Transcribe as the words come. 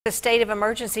The state of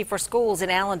emergency for schools in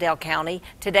Allendale County.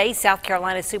 Today, South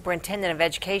Carolina Superintendent of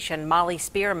Education Molly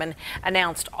Spearman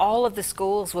announced all of the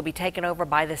schools will be taken over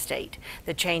by the state.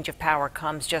 The change of power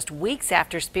comes just weeks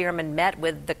after Spearman met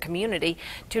with the community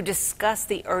to discuss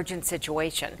the urgent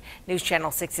situation. News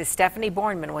Channel 6's Stephanie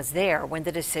Bornman was there when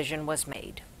the decision was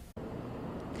made.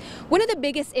 One of the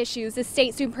biggest issues the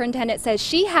state superintendent says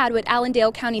she had with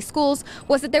Allendale County schools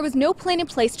was that there was no plan in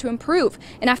place to improve.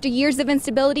 And after years of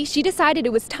instability, she decided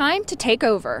it was time to take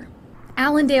over.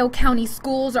 Allendale County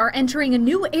schools are entering a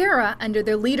new era under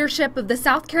the leadership of the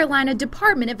South Carolina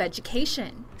Department of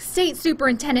Education. State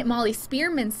Superintendent Molly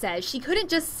Spearman says she couldn't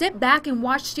just sit back and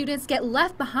watch students get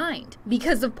left behind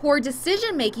because of poor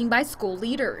decision making by school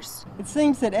leaders. It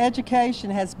seems that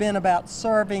education has been about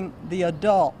serving the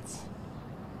adults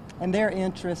and their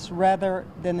interests rather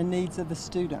than the needs of the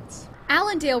students.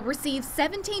 Allendale receives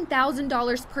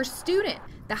 $17,000 per student,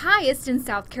 the highest in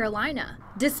South Carolina.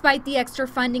 Despite the extra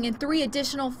funding and 3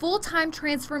 additional full-time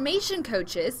transformation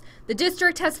coaches, the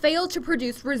district has failed to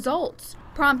produce results,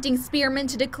 prompting Spearman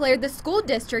to declare the school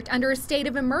district under a state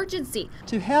of emergency.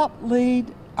 To help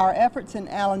lead our efforts in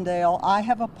Allendale, I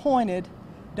have appointed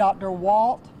Dr.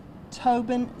 Walt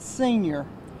Tobin Sr.,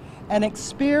 an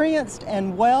experienced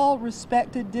and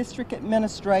well-respected district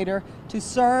administrator, to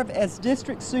serve as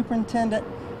district superintendent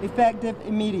effective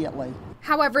immediately.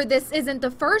 However, this isn't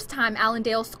the first time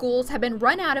Allendale schools have been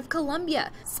run out of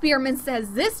Columbia. Spearman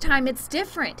says this time it's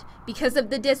different because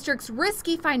of the district's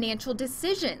risky financial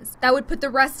decisions that would put the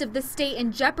rest of the state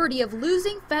in jeopardy of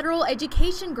losing federal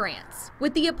education grants.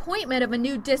 With the appointment of a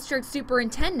new district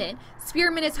superintendent,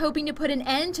 Spearman is hoping to put an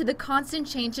end to the constant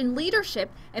change in leadership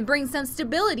and bring some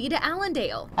stability to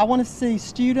Allendale. I want to see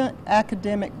student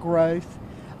academic growth.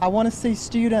 I want to see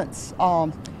students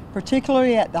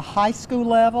particularly at the high school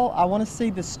level. I want to see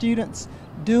the students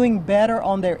doing better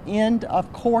on their end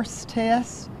of course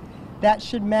tests. That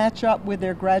should match up with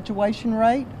their graduation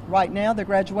rate. Right now, their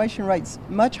graduation rate's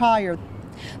much higher.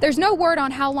 There's no word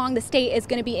on how long the state is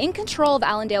going to be in control of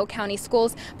Allendale County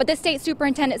schools, but the state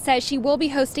superintendent says she will be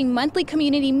hosting monthly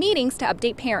community meetings to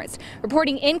update parents.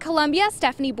 Reporting in Columbia,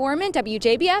 Stephanie Bornman,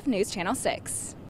 WJBF News Channel 6.